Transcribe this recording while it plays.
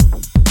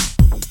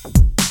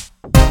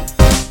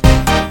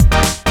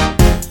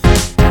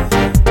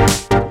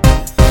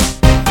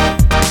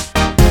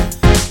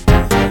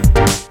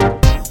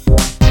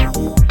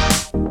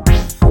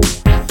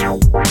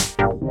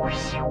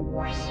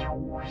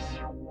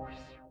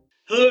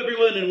Hello,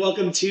 everyone, and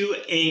welcome to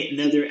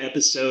another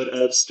episode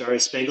of Star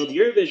Spangled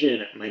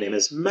Eurovision. My name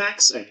is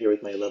Max. I'm here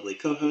with my lovely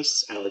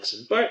co-hosts, Alex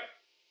and Bart.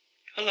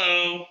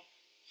 Hello.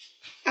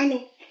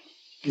 Hello.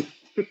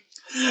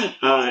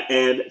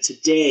 And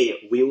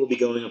today we will be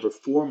going over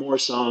 4 more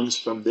songs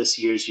from this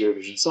year's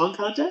Eurovision Song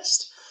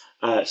Contest.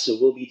 So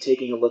we'll be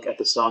taking a look at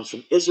the songs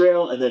from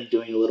Israel and then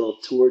doing a little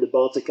tour de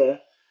Baltica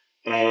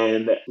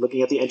and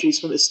looking at the entries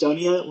from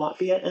Estonia,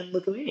 Latvia, and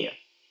Lithuania.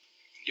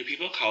 Do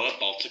people call it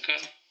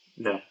Baltica?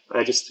 No,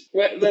 I just...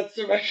 That's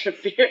the Russia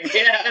beer,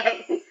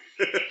 yeah.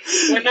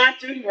 We're not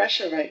doing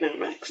Russia right now,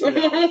 Max. No,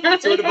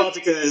 tour de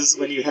Baltica is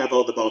when you have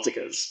all the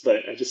Balticas,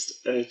 but I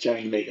just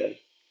trying to make a...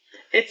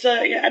 It's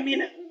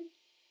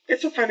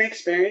a fun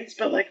experience,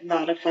 but,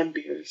 not a fun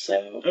beer,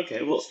 so...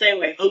 Okay, well... Stay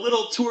away. A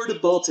little tour de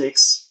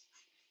Baltics.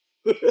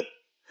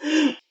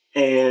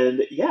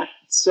 And, yeah,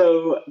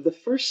 so the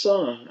first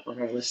song on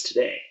our list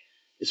today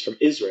is from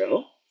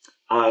Israel,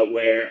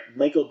 where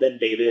Michael Ben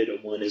David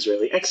won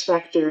Israeli X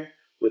Factor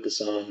with the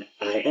song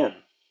I Am.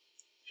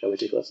 Shall we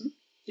take a listen?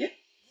 Yeah.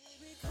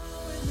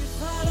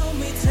 Follow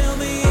me, tell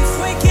me if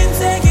we can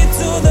take it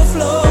to the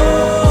floor.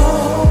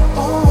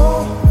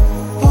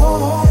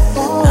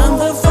 I'm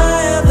the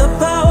fire, the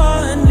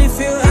power, and if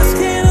you're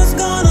asking who's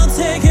gonna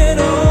take it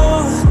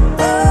all.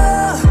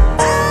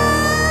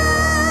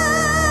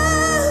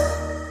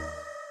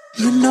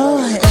 You know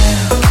I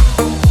am.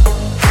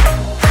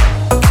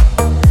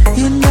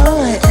 You know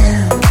I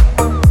am.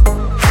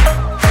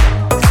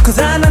 'Cause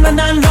I know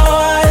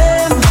I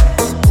am.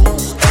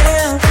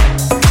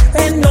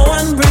 And no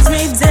one brings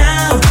me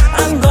down.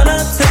 I'm gonna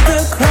take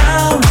the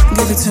crown.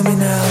 Give it to me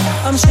now.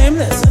 I'm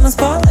shameless and I'm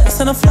spotless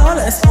and I'm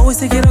flawless. Always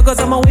take it all 'cause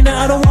I'm a winner,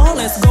 I don't want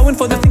less. Going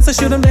for the things I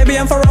shouldn't, baby,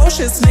 I'm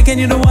ferocious. Making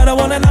you do what I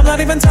want and I'm not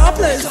even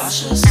topless.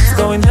 It's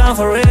going down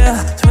for real.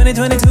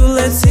 2022,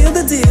 let's seal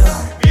the deal.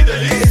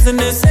 It's a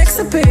new sex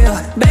appeal.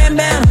 Bam,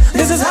 bam,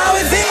 this is how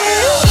it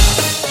feels.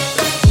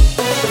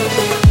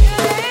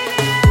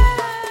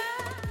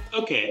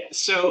 Okay,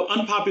 so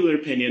unpopular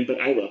opinion, but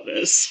I love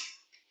this.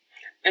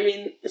 I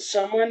mean,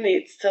 someone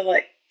needs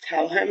to,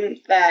 tell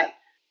him that,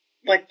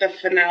 the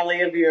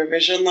finale of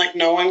Eurovision,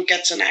 no one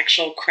gets an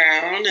actual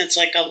crown. It's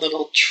a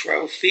little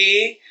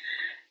trophy.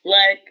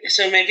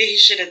 So maybe he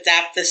should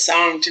adapt the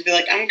song to be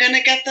I'm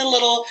gonna get the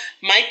little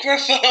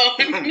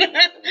microphone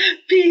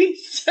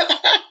piece.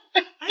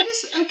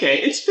 Okay,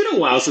 it's been a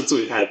while since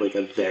we've had,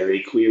 a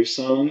very queer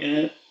song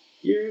at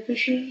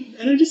Eurovision,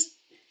 and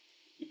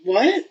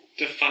What?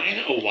 Define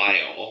a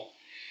while.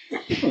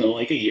 I don't know,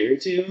 a year or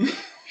two?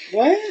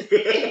 What? We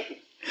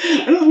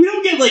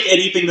don't get,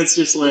 anything that's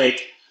just,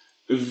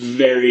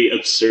 very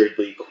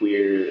absurdly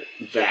queer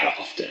that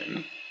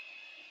often.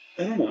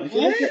 I don't know, I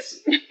feel What?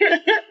 it's...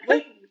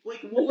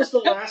 what was the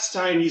last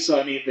time you saw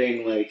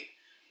anything,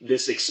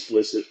 this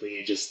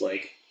explicitly just,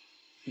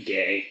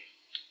 gay?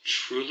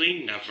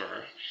 Truly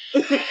never.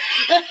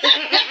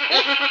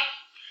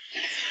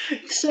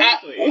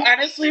 Exactly.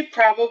 Honestly,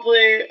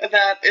 probably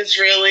that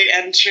Israeli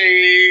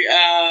entry,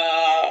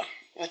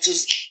 what's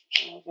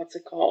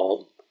it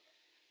called?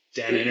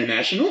 Dan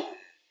International?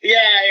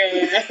 Yeah.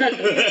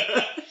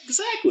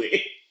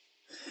 Exactly.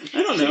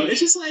 I don't know. It's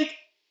just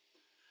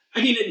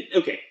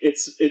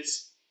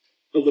it's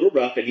a little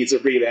rough. It needs a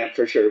revamp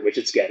for sure, which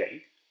it's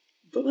getting.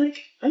 But I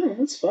don't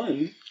know. It's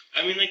fun.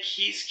 I mean,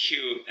 he's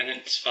cute and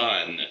it's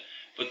fun,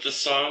 but the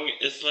song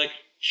is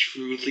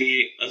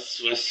truly a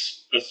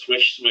swish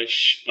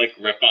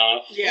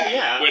ripoff.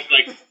 Yeah. With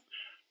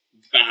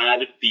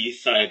bad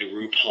B-side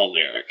RuPaul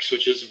lyrics,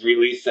 which is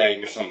really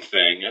saying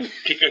something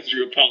because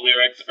RuPaul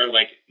lyrics are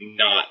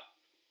not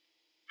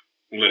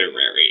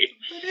literary.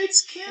 But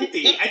it's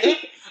campy.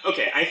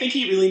 I think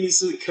he really needs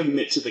to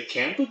commit to the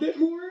camp a bit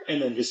more,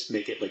 and then just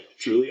make it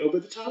truly over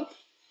the top.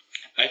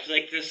 I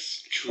feel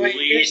this truly.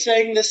 Wait, you're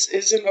saying this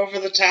isn't over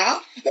the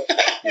top?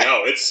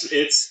 No, it's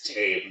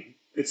tame.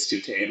 It's too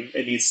tame.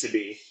 It needs to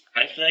be.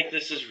 I feel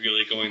this is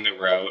really going the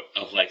route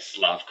of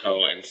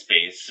Slavko and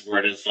Space, where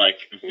it is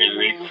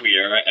very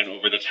queer and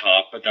over the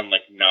top, but then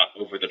not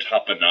over the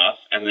top enough,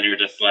 and then you're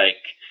just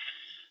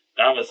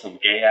that was some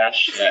gay ass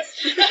shit.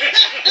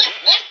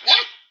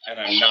 And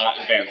I'm not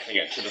advancing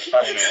it to the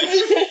finals.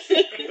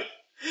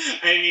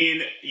 I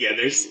mean, yeah,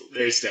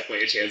 there's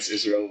definitely a chance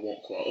Israel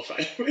won't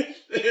qualify with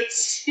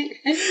this.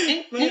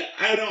 But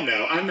I don't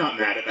know. I'm not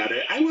mad about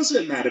it. I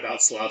wasn't mad about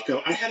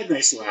Slavko. I had a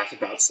nice laugh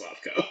about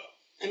Slavko.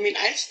 I mean,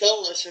 I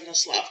still listen to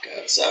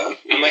Slavko, so...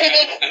 I'm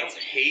I don't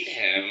hate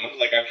him.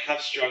 I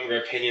have stronger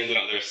opinions on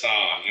other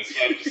songs,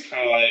 so I'm just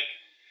kind of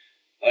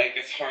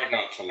it's hard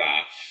not to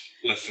laugh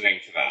listening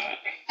to that.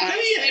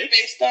 Honestly,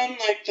 based on,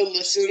 the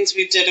listens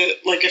we did,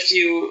 a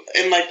few,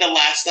 in, the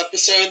last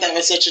episode that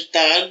was such a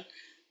dud,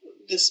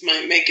 this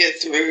might make it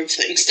through if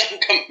things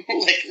don't come,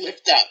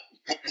 lift up.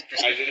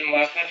 I didn't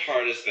laugh as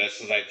hard as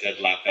this as I did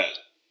laugh at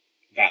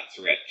That's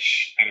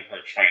Rich and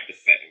her trying to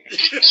sing.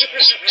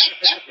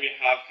 We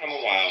have come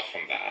a while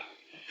from that.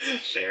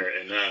 Fair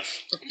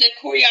enough. The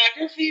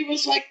choreography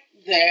was,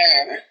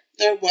 there.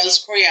 There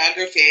was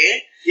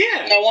choreography.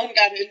 Yeah. No one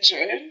got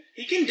injured.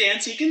 He can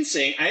dance, he can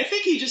sing. I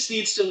think he just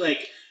needs to,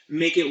 like,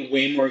 make it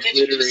way more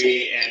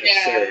glittery and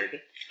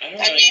absurd. I don't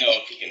really know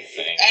if he can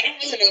sing. I don't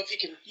really know if he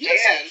can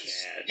Yes, dance. he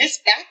can. His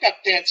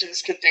backup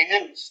dancers could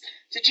dance.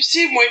 Did you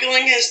see him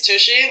wiggling his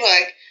tushy?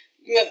 Like,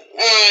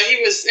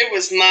 it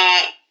was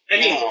not... I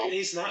mean, no.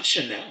 he's not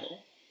Chanel,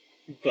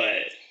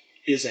 but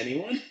is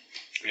anyone?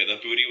 Yeah, the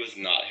booty was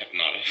not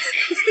hypnotic.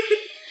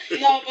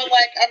 No, but,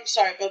 like, I'm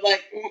sorry, but,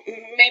 like,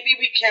 maybe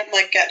we can't,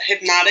 like, get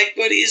hypnotic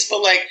booties,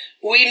 but, like,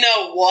 we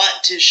know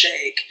what to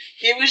shake.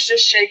 He was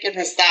just shaking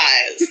his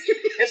thighs.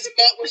 His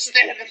butt was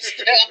standing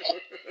still.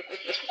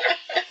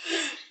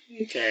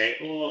 Okay,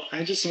 well,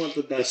 I just want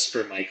the best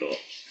for Michael.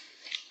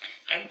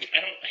 I don't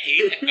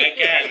hate it.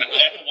 Again,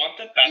 I want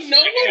the best No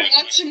for one him.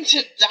 wants him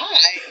to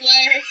die.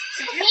 Like,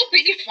 he'll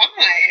be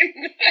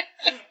fine.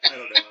 I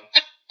don't know.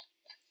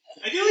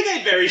 I feel like I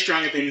had very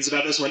strong opinions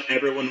about this when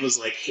everyone was,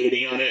 like,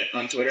 hating on it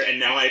on Twitter, and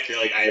now I feel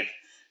like I'm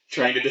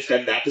trying to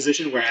defend that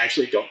position where I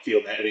actually don't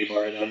feel that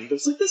anymore, and I'm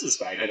just like, this is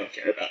fine, I don't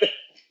care about it.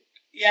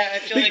 Yeah, I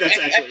feel I think like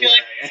that's actually where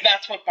I am.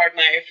 that's what Bart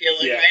and I are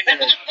feeling Yeah, right fair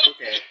now. enough.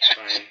 Okay,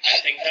 fine. I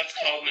think that's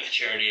called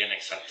maturity and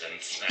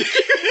acceptance.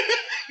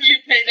 You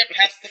made it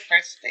past the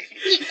first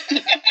stage.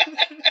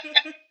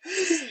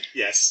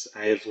 Yes,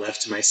 I have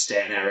left my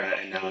Stan era,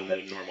 and now I'm a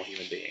normal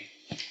human being.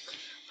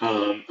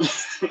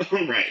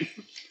 Right.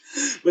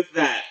 With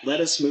that,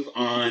 let us move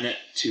on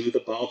to the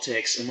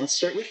Baltics, and let's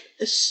start with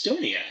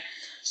Estonia.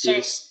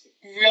 So,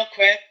 real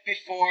quick,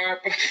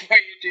 before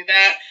you do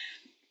that,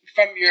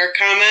 from your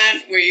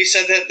comment where you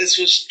said that this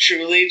was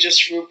truly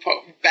just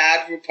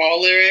bad RuPaul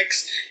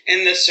lyrics,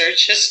 in the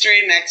search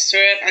history next to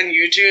it on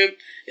YouTube,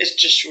 it's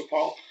just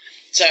RuPaul.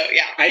 So,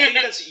 yeah. I think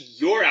that's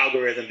your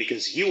algorithm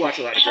because you watch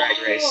a lot of Drag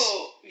Race.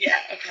 Oh, yeah,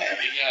 okay.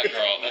 Yeah,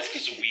 girl, that's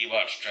because we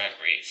watch Drag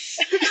Race.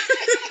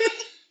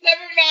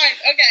 Never mind.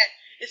 Okay.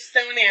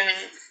 Estonia.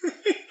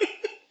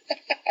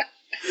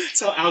 That's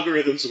how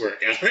algorithms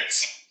work,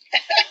 Alex.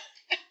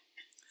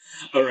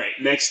 All right,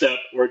 next up,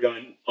 we're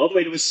going all the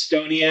way to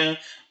Estonia,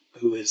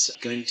 who is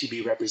going to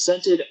be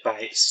represented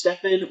by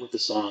Stefan with the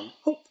song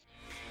Hope.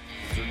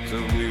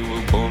 We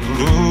were born to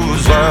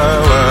lose, to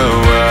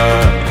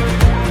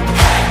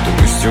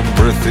waste your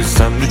breath, it's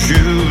time to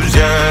choose,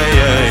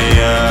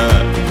 yeah.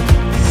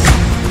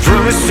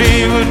 Promise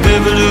we would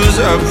never lose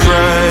our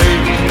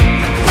pride.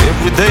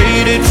 Every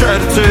day they try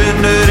to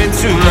turn it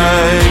into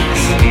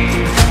lies.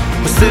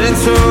 We're standing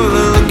tall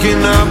and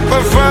looking up,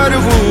 our fighter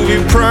will be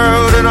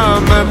proud, and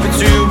I'm happy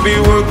to be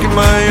working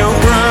my own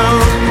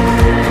ground.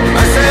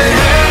 I say,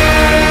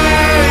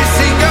 hey,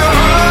 sing your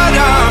heart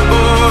out,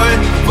 boy,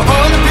 for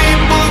all the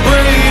people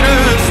great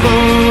and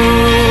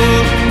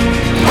small.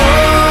 Oh,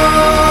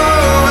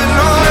 when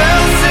all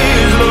else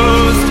is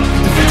lost,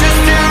 the future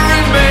still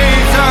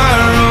remains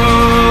our own.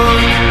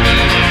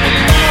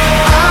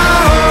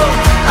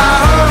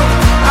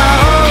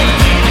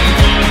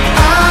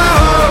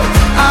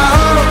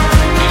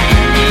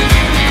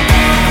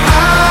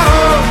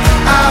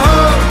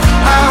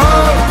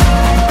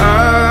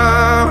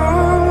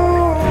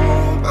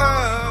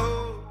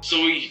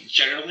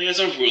 Generally, as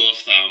a rule of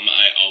thumb,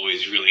 I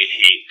always really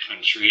hate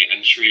country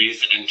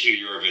entries into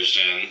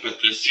Eurovision,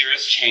 but this year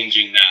is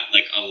changing that,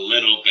 like, a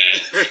little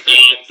bit.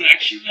 So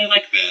actually, I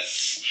like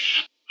this.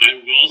 I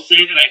will say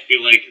that I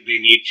feel like they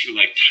need to,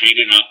 like,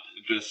 tighten up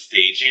the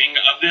staging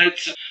of it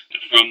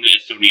from the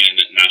Estonian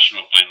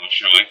national final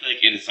show. I feel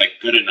like it is,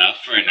 like, good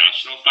enough for a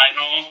national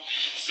final.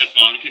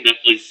 Stefan can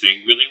definitely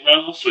sing really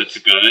well, so it's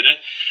good.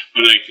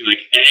 But I feel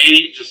like,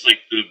 just, like,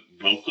 the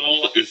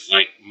vocal is,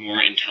 like,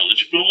 more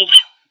intelligible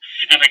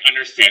and, like,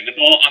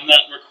 understandable on the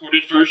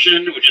recorded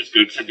version, which is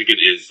good since I think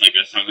it is, like,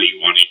 a song that you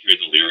want to hear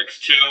the lyrics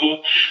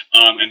to.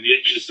 And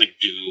they just, like,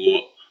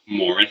 do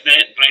more with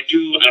it. But I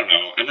don't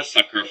know, I'm a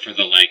sucker for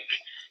the, like,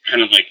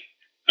 kind of, like,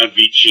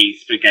 Avicii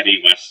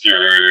spaghetti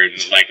western,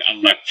 like,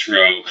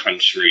 electro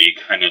country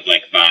kind of,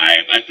 like,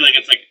 vibe. I feel like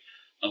it's, like,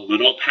 a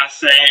little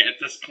passé at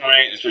this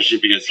point, especially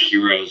because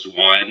Heroes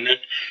won,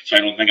 so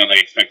I don't think I'm,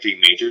 like, expecting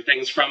major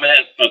things from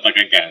it, but, like,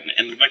 again,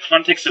 in the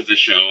context of the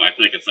show, I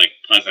feel like it's, like,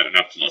 pleasant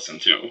enough to listen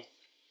to.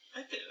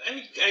 I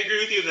mean, I agree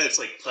with you that it's,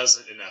 like,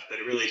 pleasant enough, but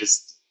it really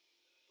just,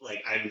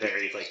 like, I'm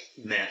very, like,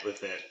 meh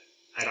with it.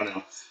 I don't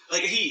know.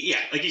 Like,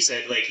 like you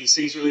said, like, he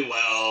sings really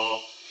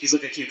well, he's,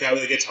 like, a cute guy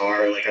with a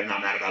guitar, like, I'm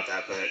not mad about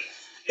that, but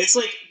it's,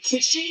 like,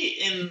 kitschy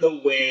in the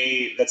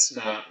way that's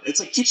not... It's,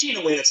 like, kitschy in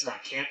a way that's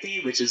not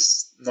campy, which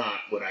is not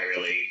what I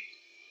really,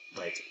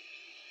 like...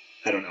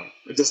 I don't know.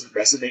 It doesn't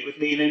resonate with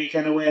me in any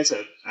kind of way,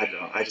 so I don't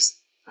know.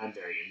 I'm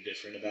very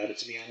indifferent about it,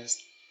 to be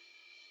honest.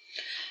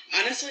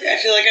 Honestly, I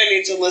feel like I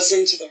need to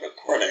listen to the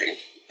recording.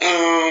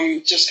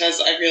 Just because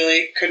I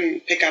really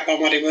couldn't pick up on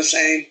what he was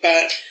saying.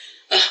 But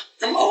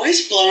I'm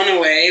always blown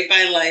away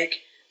by,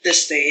 like, the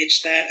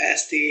stage that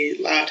SD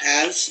Loud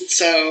has.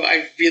 So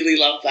I really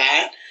love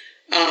that.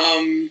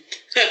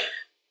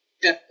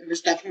 It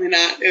was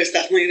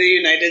definitely the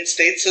United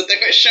States that they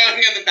were showing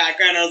in the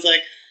background. I was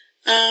like,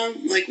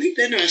 we've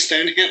been to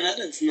Estonia. That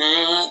is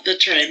not the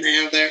train they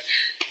have there.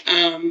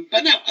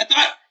 But no, I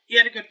thought he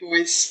had a good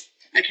voice.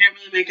 I can't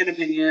really make an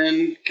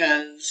opinion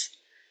because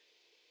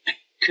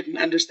couldn't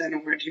understand a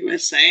word he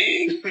was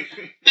saying. But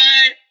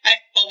I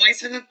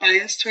always have a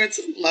bias towards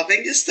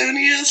loving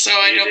Estonia, so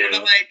I don't want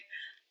to, like,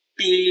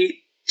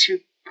 be too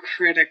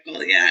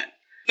critical yet.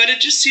 But it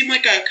just seemed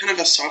like a kind of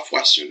a soft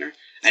Westerner.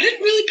 I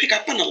didn't really pick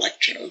up on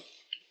electro.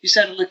 You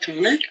said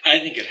electronic? I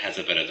think it has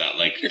a bit of that,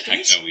 like,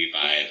 techno-y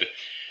vibe.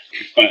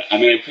 But, I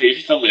mean, I'm pretty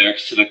sure the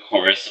lyrics to the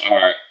chorus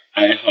are,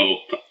 I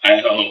hope, I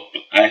hope,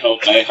 I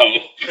hope, I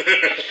hope.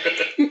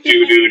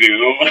 Do.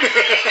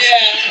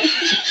 Yeah.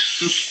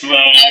 So,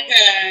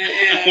 Okay,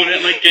 yeah. I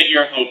wouldn't, like, get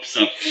your hopes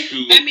up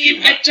too much.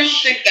 I don't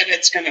think that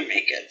it's going to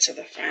make it to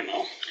the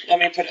final. Let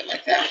me put it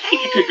like that. I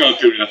think it could go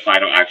through to the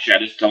final, actually. I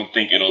just don't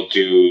think it'll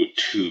do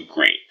too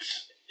great.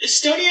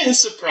 Estonia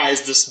has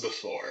surprised us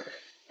before.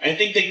 I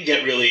think they can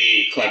get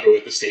really clever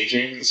with the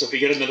staging, so if we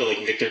get another, like,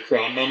 Victor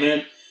Kron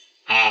moment,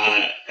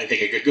 I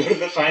think it could go to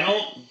the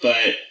final,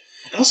 but...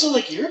 And also,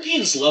 like,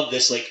 Europeans love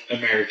this, like,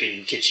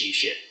 American kitschy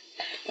shit.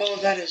 Oh,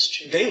 that is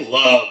true. They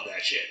love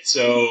that shit.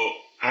 So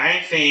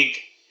I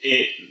think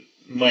it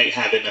might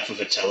have enough of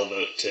a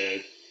televote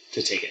to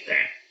take it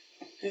there.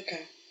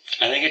 Okay.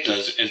 I think it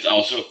does. It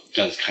also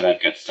does kind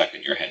of get stuck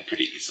in your head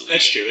pretty easily.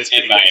 That's true. It's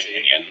pretty in my easy.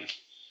 opinion.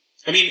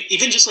 I mean,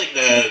 even just like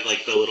the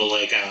little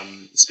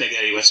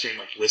spaghetti western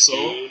like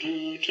whistle.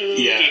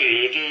 Yeah.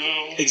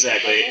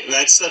 Exactly.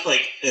 That stuff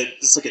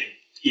it's like an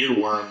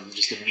earworm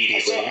just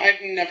immediately. Also,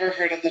 I've never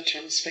heard of the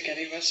term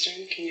spaghetti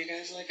western. Can you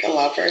guys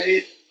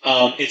elaborate?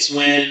 It's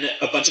when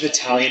a bunch of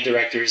Italian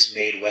directors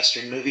made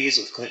Western movies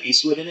with Clint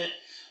Eastwood in it,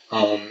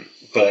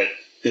 but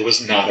it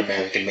was not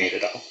American made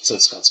at all. So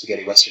it's called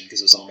spaghetti Western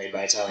because it was all made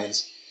by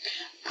Italians.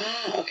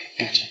 Ah, okay,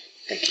 gotcha.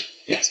 Thank you.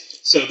 Yes.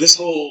 So this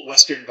whole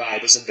Western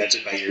vibe was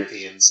invented by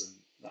Europeans and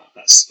not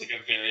us. Like a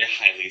very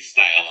highly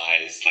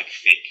stylized, like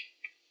fake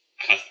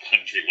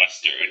country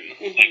Western,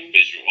 like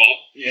visual.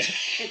 Yeah.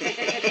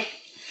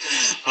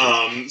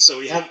 So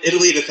we have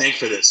Italy to thank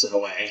for this in a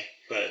way.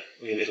 But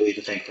we have Italy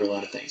to thank for a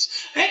lot of things.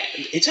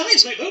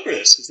 Italians might vote for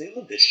this because they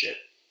love this shit.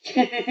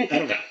 I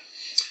don't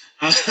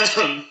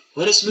know.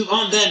 Let us move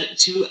on then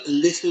to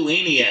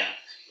Lithuania,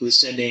 who is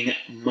sending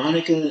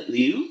Monica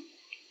Liu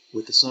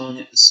with the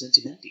song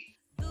Sentimenti.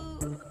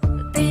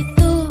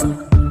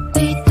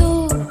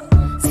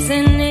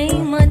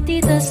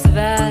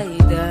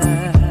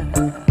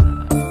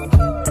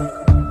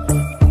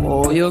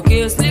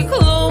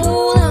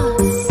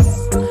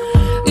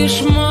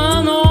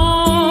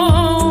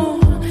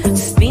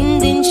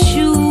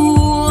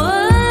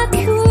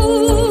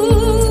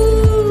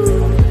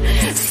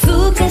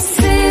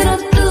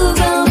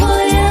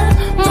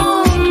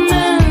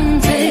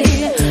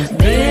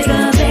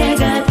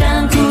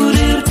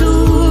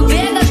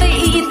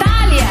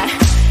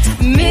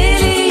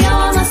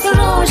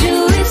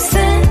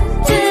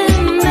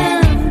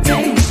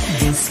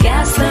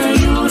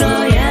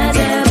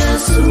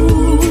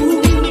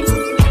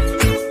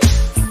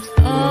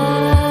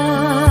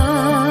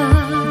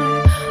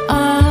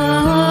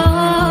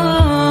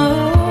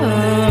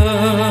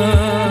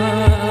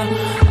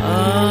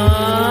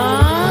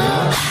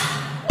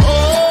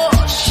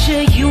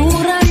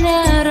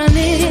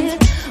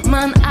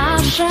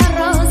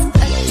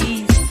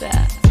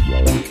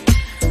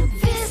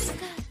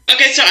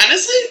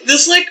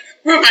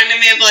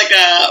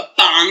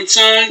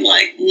 Song,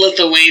 like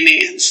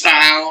Lithuanian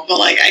style, but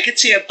like I could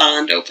see a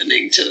Bond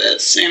opening to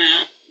this,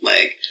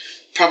 like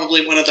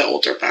probably one of the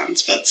older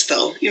Bonds, but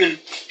still,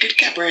 good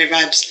cabaret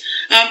vibes.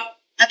 I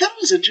thought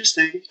it was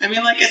interesting. I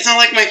mean, like it's not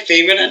like my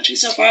favorite entry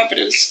so far, but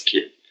it was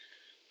cute.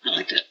 I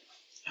liked it.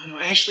 I don't know,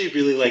 I actually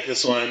really like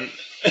this one.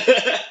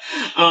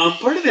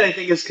 Part of it, I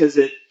think, is because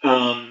it.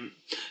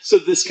 So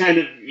this kind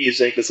of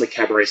music, this like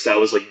cabaret style,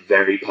 was like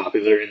very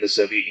popular in the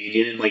Soviet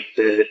Union in like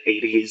the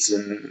 80s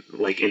and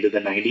like into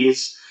the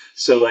 90s.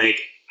 So, like,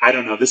 I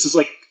don't know, this is,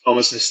 like,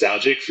 almost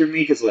nostalgic for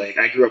me, because, like,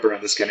 I grew up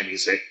around this kind of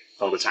music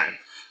all the time,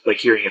 like,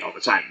 hearing it all the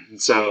time. And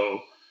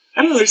so,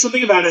 I don't know, there's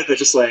something about it that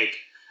just, like,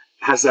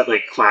 has that,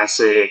 like,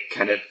 classic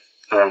kind of,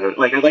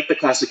 like, I like the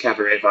classic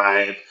cabaret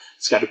vibe.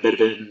 It's got a bit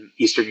of an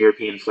Eastern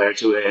European flair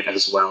to it,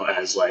 as well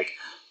as, like,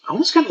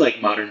 almost kind of,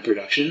 like, modern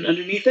production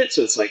underneath it,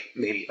 so it's, like,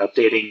 maybe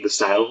updating the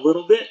style a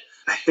little bit.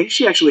 I think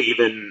she actually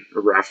even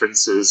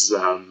references,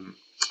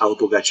 Alla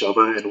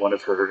Pugacheva in one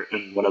of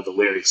the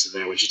lyrics in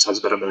there when she talks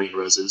about 1,000,000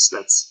 roses.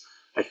 That's,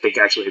 I think,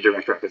 actually a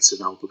direct reference to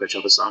an Alla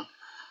Pugacheva song.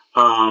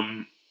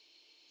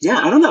 Yeah,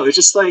 I don't know. It's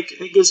just like,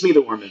 it gives me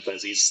the warm and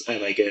fuzzies. I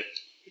like it.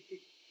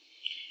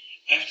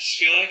 I just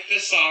feel like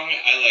this song,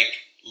 I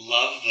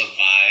love the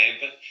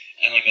vibe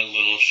and a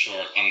little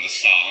short on the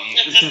song.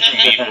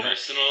 Me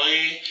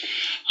personally,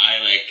 I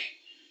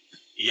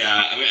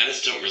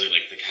just don't really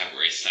like the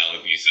cabaret style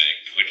of music.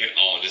 It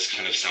all just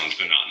kind of sounds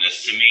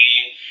monotonous to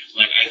me.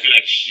 I feel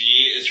like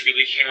she is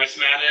really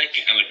charismatic,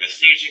 and the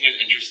staging is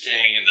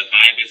interesting, and the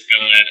vibe is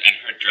good, and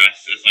her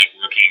dress is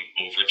working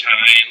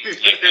overtime.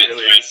 That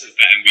really dress is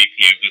the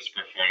MVP of this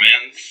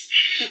performance.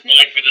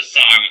 But for the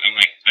song, I'm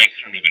I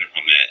couldn't even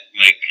hum it.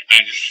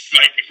 I just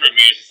for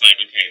me, it's just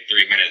okay,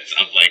 3 minutes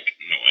of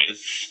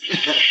noise.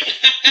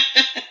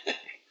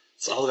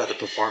 It's all about the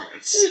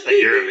performance at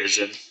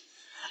Eurovision.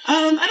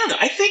 I don't know.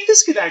 I think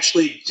this could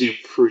actually do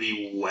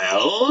pretty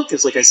well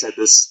because, like I said,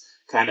 this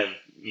kind of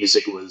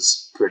music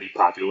was pretty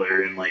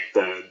popular in like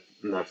in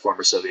the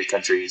former Soviet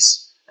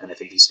countries and I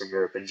think Eastern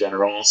Europe in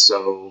general.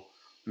 So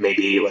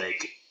maybe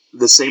like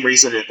the same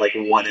reason it like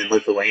won in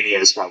Lithuania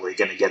is probably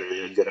going to get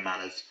a good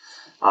amount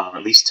of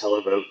at least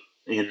televote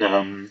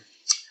in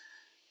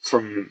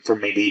from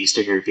maybe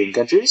Eastern European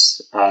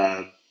countries.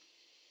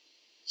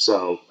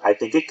 So I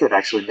think it could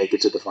actually make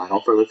it to the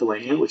final for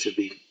Lithuania, which would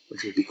be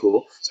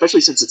cool,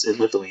 especially since it's in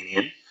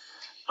Lithuanian.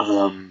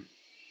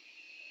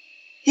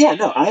 Yeah,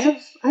 no,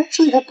 I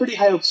actually have pretty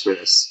high hopes for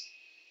this.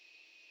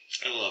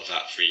 I love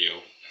that for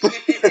you.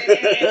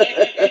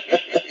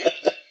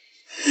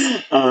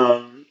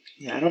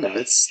 Yeah, I don't know.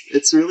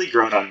 It's really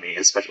grown on me,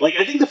 especially like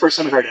I think the first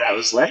time I heard it, I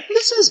was like,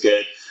 "This is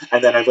good,"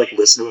 and then I've like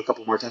listened to it a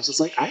couple more times. It's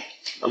like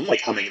I'm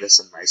like humming this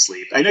in my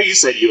sleep. I know you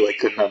said you like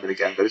couldn't hum it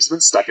again, but it's been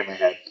stuck in my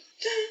head.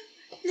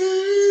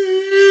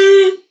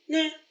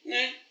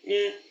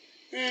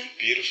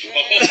 Beautiful.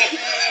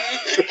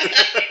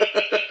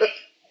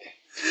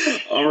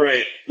 All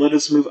right, let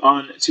us move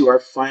on to our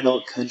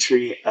final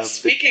country of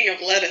Speaking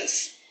of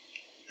lettuce.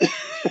 Get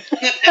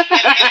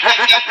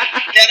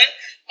it?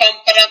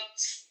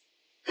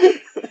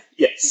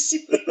 Yes.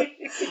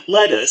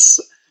 Let us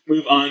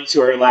move on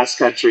to our last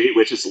country,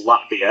 which is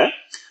Latvia,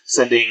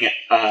 sending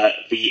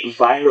the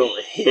viral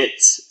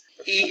hit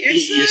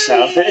Eat Your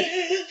Salad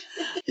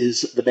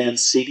is the band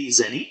Sadie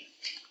Zenny.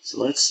 So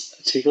let's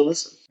take a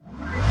listen.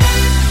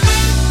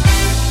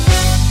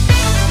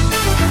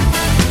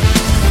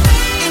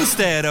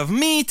 Instead of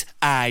meat,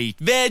 I eat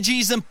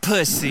veggies and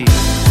pussy.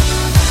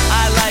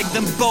 I like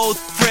them both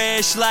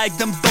fresh, like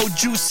them both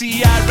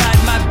juicy. I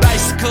ride my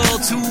bicycle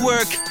to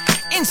work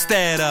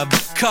instead of a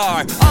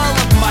car. All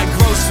of my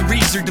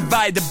groceries are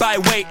divided by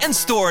weight and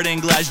stored in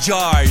glass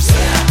jars.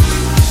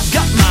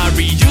 Got my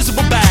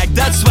reusable bag,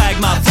 that swag,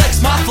 my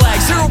flex, my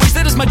flag. Zero waste,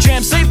 that is my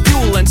jam, save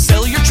fuel and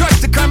sell your truck.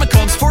 The karma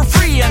comes for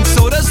free and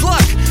so does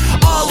luck.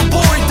 All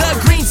aboard the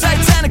green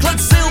Titanic,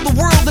 let's sail the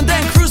world and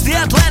then cruise the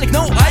Atlantic.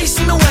 No ice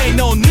in the way,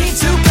 no need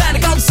to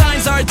panic. All the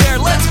signs are there,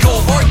 let's go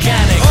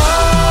organic.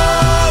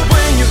 Oh,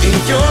 when you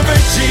eat your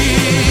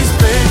veggies,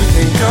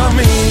 baby, think of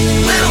me.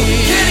 Little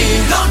kitty,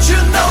 don't you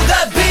know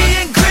that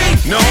being green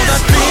Know is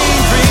that cool?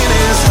 being green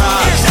is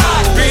hot. It's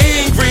hot.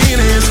 Being green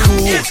is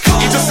cool. It's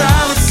cool. Eat your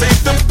salad,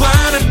 save the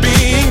planet.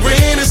 Being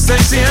green is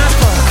sexy as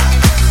fuck.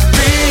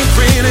 Being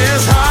green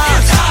is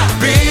hot. It's hot.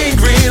 Being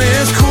green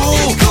is cool.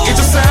 It's cool. Eat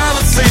your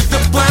salad, save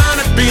the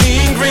planet.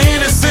 Being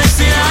green is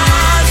sexy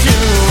as you.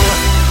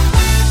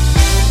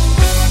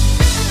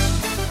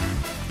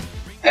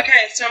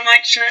 Okay, so I'm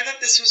like sure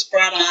that this was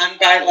brought on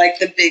by like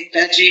the big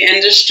veggie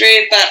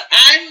industry, but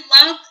I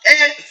love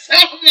it so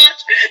much,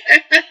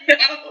 and I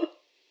know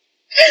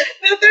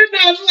that they're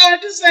not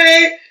allowed to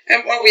say.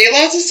 And are we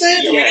allowed to say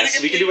it?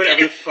 Yes, we can do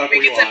whatever the fuck we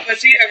can say want.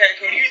 pussy. Okay,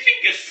 cool. Who do you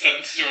think is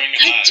censoring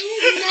I us?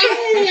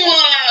 don't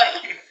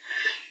know.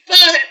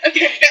 But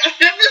okay, I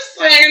have this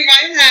song in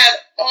my head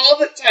all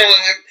the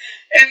time,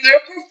 and their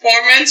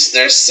performance,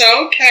 they're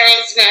so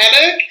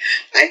charismatic.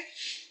 I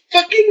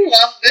fucking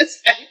love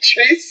this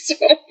entry so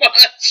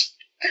much.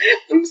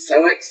 I'm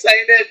so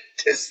excited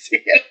to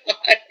see it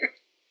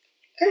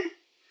live.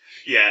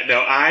 Yeah,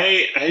 no,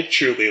 I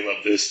truly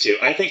love this too.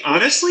 I think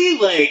honestly,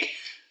 like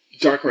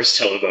Dark Horse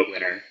televote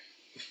winner,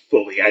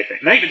 fully. I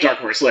think not even Dark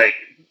Horse, like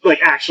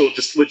actual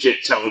just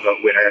legit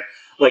televote winner,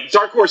 like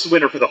Dark Horse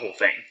winner for the whole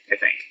thing. I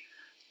think.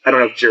 I don't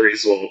know if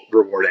juries will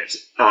reward it,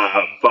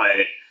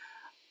 but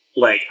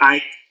like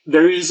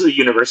there is a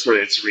universe where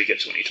it's Riga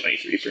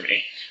 2023 for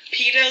me.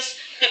 PETA's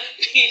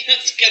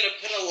gonna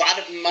put a lot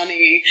of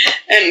money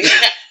and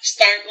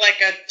start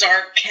like a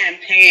dark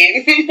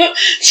campaign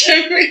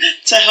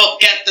to help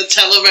get the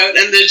televote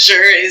and the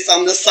juries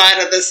on the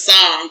side of this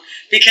song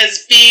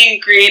because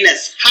being green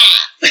is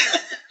hot.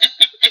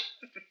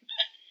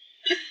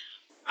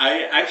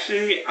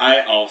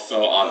 I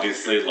also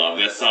obviously love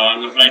this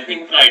song, but I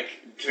think like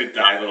to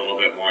dive a little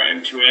bit more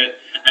into it,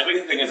 I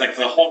think the thing is like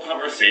the whole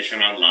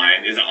conversation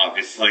online is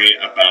obviously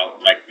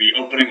about like the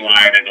opening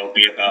line, and it'll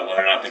be about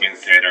whether or not they can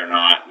say it or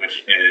not,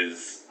 which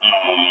is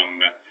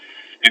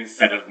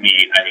instead of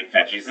meat, I eat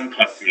veggies and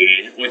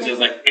pussy, which is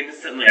like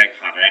instantly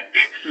iconic.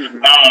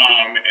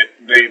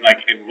 Mm-hmm. They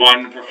like in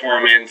one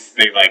performance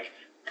they like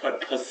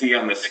put pussy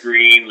on the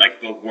screen, like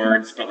the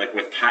words, but like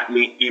with cat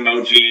meat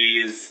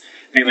emojis.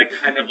 They like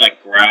kind of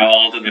like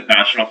growled in the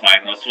national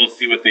finals. We'll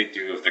see what they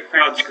do if the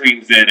crowd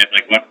screams it, if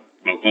like what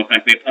vocal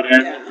effect they put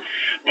in. Yeah.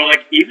 But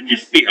like even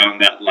just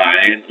beyond that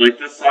line, like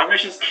the song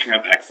is just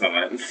camp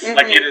excellence. Mm-hmm.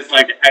 Like it is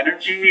like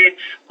energy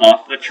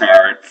off the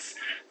charts.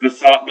 The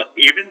song, but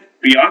even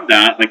beyond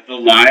that, like the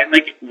line,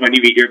 like when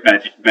you eat your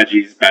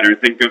veggies, better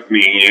think of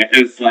me,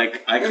 is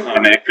like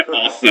iconic.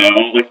 Also,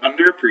 like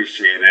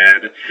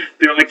underappreciated.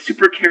 They're like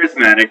super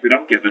charismatic. They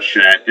don't give a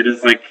shit. It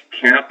is like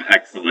camp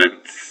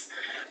excellence.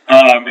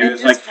 It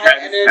was like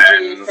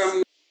energy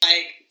from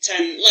like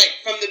 10, like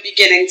from the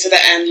beginning to the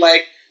end.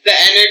 Like the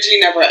energy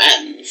never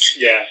ends.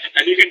 Yeah.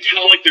 And you can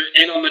tell, like, they're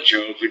in on the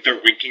joke, like, they're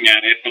winking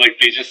at it, but, like,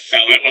 they just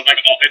sell it with, like,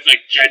 all, it's,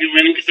 like,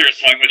 genuine because they're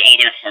sung with all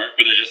their heart,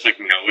 but they're just, like,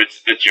 no,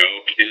 it's the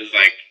joke. It is,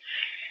 like,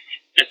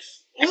 it's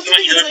what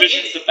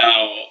Eurovision's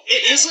about.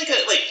 It is like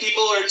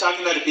people are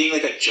talking about it being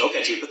like a joke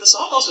entry, but the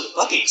song also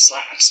fucking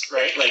slaps,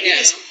 right? Like, it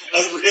is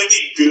a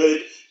really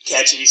good,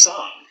 catchy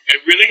song.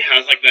 It really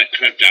has, like, that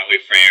kind of Daly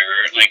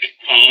Frere, like,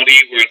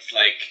 quality where it's,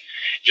 like,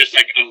 just,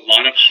 like, a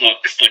lot of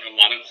hooks, like, a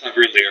lot of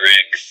clever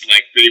lyrics,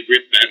 like, they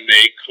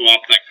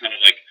co-opt that kind of,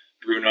 like,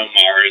 Bruno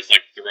Mars,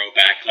 like,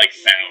 throwback, like,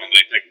 sound,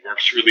 like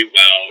works really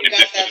well. You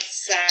got that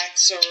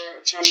sax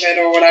or trumpet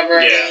or whatever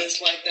it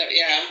is, like that,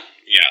 yeah.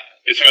 Yeah.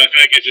 So I feel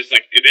like it's just,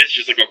 like, it is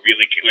just, like, a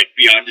really, like,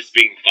 beyond just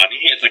being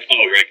funny, it's like,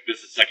 oh, right,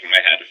 this is stuck in my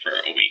head for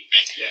a week.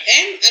 Yeah.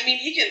 And, I mean,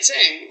 he can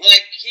sing.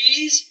 Like,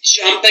 he's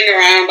jumping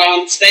around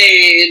on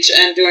stage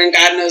and doing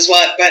God knows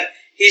what, but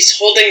he's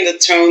holding the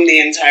tone the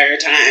entire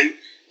time.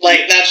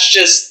 Like, that's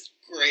just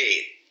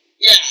great.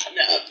 Yeah,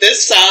 no,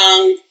 this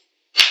song...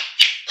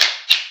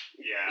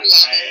 Yeah,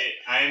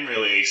 I'm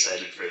really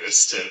excited for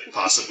this to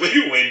possibly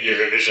win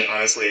Eurovision,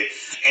 honestly.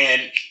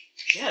 And,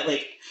 yeah,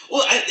 like...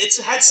 Well, it's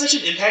had such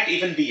an impact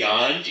even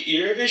beyond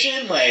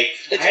Eurovision. Like,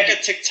 it's like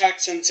a TikTok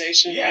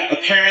sensation. Yeah,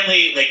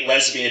 apparently, like,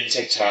 lesbian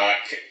TikTok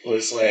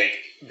was like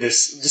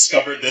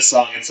discovered this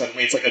song, and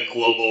suddenly it's like a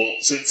global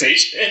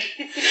sensation.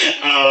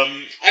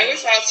 I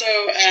was also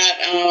at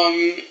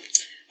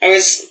I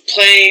was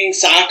playing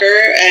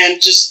soccer, and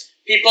just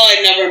people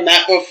I'd never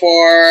met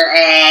before.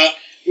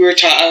 We were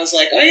taught. I was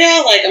like, oh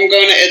yeah, like I'm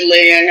going to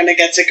Italy. I'm gonna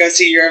get to go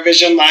see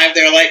Eurovision live.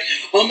 They're like,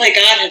 oh my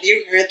god, have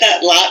you heard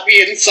that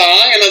Latvian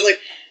song? And I was like,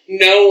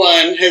 no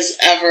one has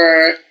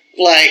ever,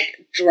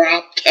 like,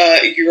 dropped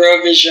a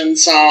Eurovision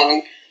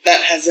song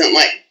that hasn't,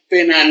 like,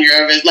 been on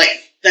Eurovision, like,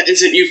 that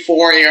isn't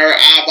Euphoria or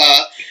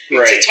ABBA,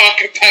 to talk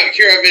about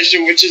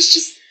Eurovision, which is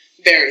just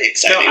very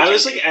exciting. No, I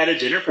was, like, at a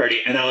dinner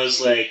party, and I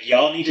was like,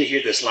 y'all need to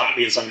hear this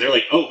Latvian song. They're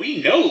like, oh,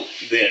 we know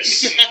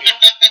this.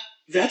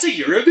 That's a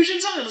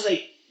Eurovision song? I was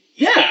like,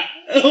 yeah.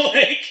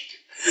 Like,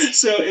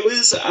 so it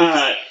was,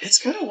 it's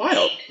kind of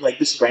wild. Like,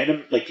 this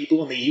random, like,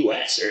 people in the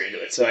U.S. are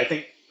into it. So I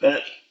think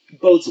that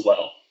bodes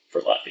well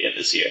for Latvia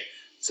this year.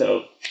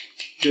 So,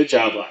 good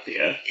job,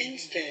 Latvia.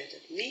 Instead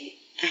of me,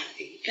 I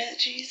eat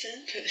veggies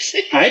and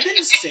pussy. I've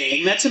been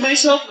saying that to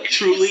myself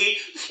truly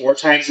 4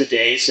 times a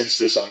day since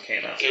the song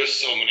came out. There's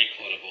so many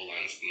quotable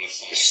lines in the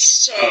song.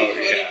 So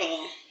quotable.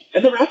 Yeah.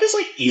 And the rap is,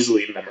 like,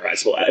 easily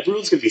memorizable.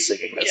 Everyone's going to be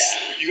singing this.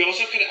 Yeah. You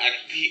also could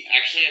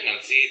actually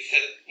enunciate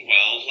it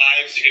well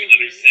live, so you can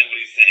understand what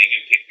he's saying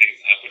and pick things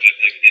up, which I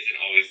feel like isn't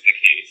always the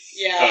case.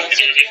 Yeah,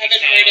 so if you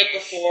haven't heard it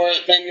before,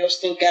 then you'll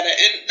still get it.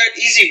 And they're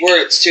easy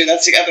words, too.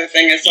 That's the other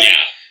thing. It's like,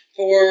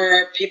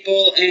 for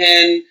people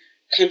in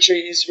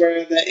countries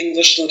where the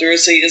English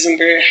literacy isn't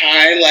very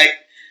high, like,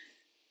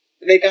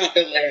 they got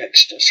the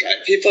lyrics just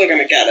right. People are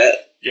going to get it.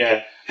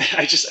 Yeah.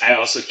 I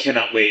also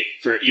cannot wait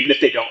for, even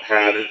if they don't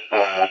have,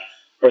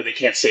 or they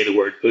can't say the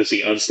word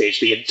pussy on stage,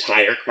 the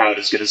entire crowd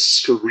is going to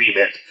scream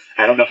it.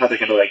 I don't know how they're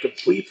going to, like,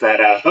 bleep that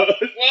out. Well,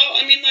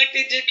 I mean, like,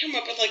 they did come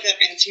up with, like, that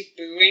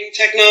anti-booing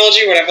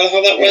technology, whatever the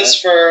hell that was,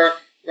 for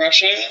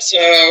Russia, so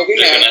who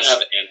knows? They're going to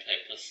have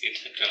anti-pussy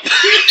technology.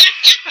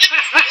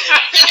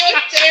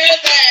 How dare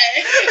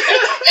they?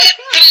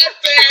 How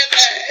dare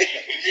they?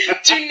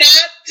 Do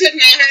not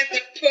deny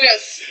the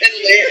puss,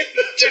 Italy.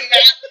 Do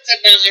not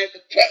deny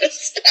the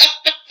puss.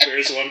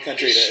 There's one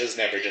country that has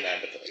never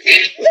denied the puss.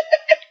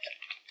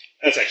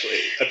 That's actually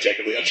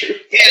objectively untrue.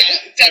 Yeah,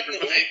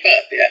 definitely,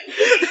 but yeah.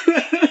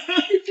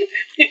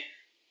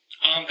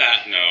 On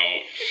that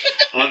note,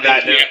 we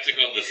have to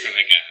go listen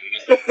again.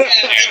 Yeah,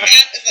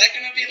 is that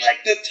going to be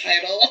like the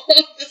title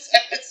of this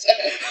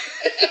episode?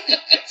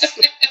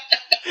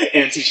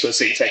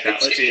 Anti-pussy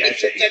technology, I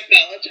think.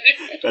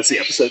 Technology. That's the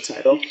episode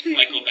title.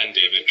 Michael Ben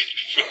David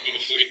could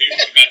probably be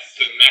best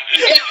in that.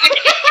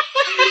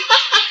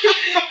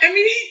 I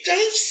mean, he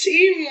does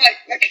seem like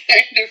the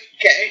kind of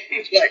gay who,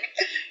 like,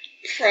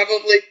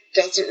 probably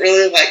doesn't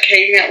really like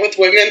hanging out with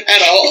women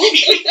at all.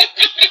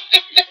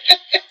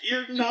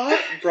 You're not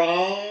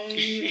wrong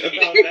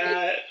about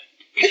that.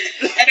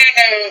 I don't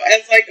know.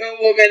 As like a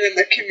woman in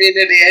the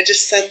community, I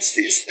just sense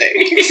these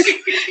things.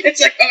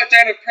 It's like, oh,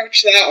 don't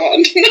approach that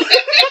one.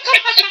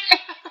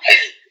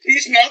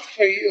 He's not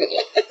for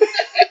you.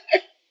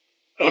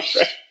 All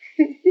right.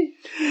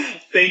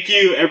 Thank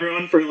you,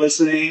 everyone, for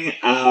listening.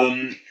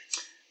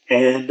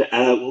 And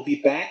we'll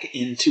be back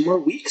in 2 more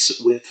weeks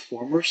with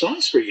 4 more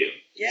songs for you.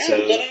 Yeah, so...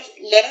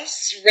 let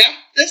us wrap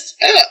this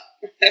up.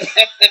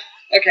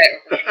 Okay.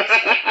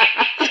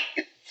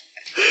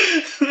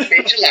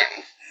 Made you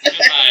laugh.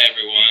 Goodbye,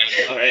 everyone.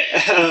 All right.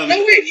 No,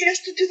 wait, he has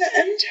to do the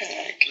end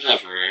tag.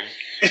 Whatever.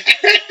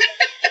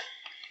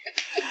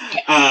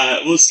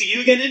 We'll see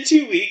you again in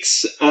 2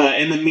 weeks.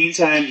 In the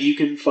meantime, you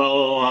can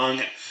follow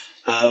along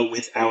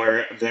with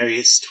our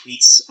various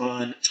tweets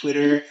on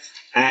Twitter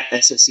at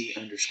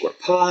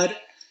SSE_pod.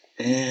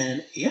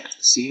 And yeah,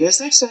 see you guys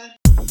next time.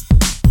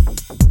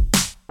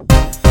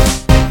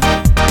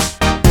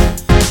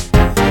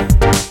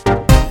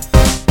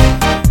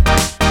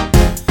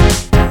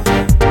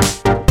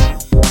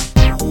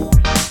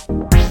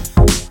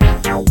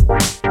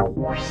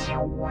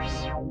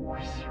 Whoosh.